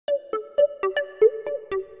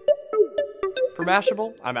For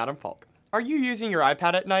Mashable, I'm Adam Falk. Are you using your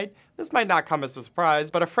iPad at night? This might not come as a surprise,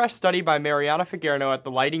 but a fresh study by Mariana Figueroa at the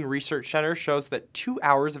Lighting Research Center shows that 2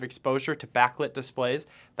 hours of exposure to backlit displays,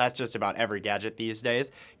 that's just about every gadget these days,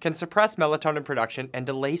 can suppress melatonin production and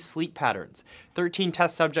delay sleep patterns. 13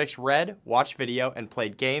 test subjects read, watched video, and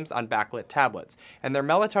played games on backlit tablets, and their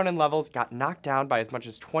melatonin levels got knocked down by as much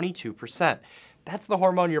as 22%. That's the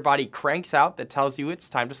hormone your body cranks out that tells you it's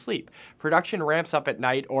time to sleep. Production ramps up at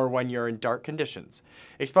night or when you're in dark conditions.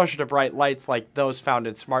 Exposure to bright lights like those found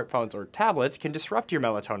in smartphones or tablets can disrupt your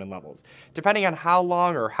melatonin levels. Depending on how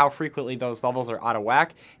long or how frequently those levels are out of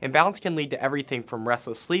whack, imbalance can lead to everything from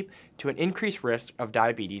restless sleep to an increased risk of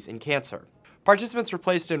diabetes and cancer. Participants were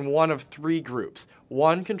placed in one of 3 groups.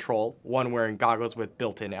 One control, one wearing goggles with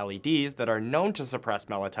built-in LEDs that are known to suppress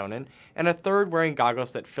melatonin, and a third wearing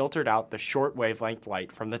goggles that filtered out the short wavelength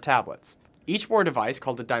light from the tablets. Each wore a device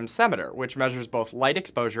called a dimsemeter, which measures both light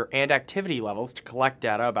exposure and activity levels to collect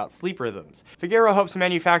data about sleep rhythms. Figueroa hopes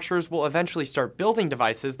manufacturers will eventually start building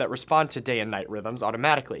devices that respond to day and night rhythms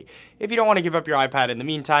automatically. If you don't want to give up your iPad in the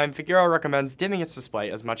meantime, Figueroa recommends dimming its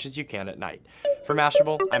display as much as you can at night. For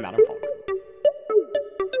Mashable, I'm Adam Falk.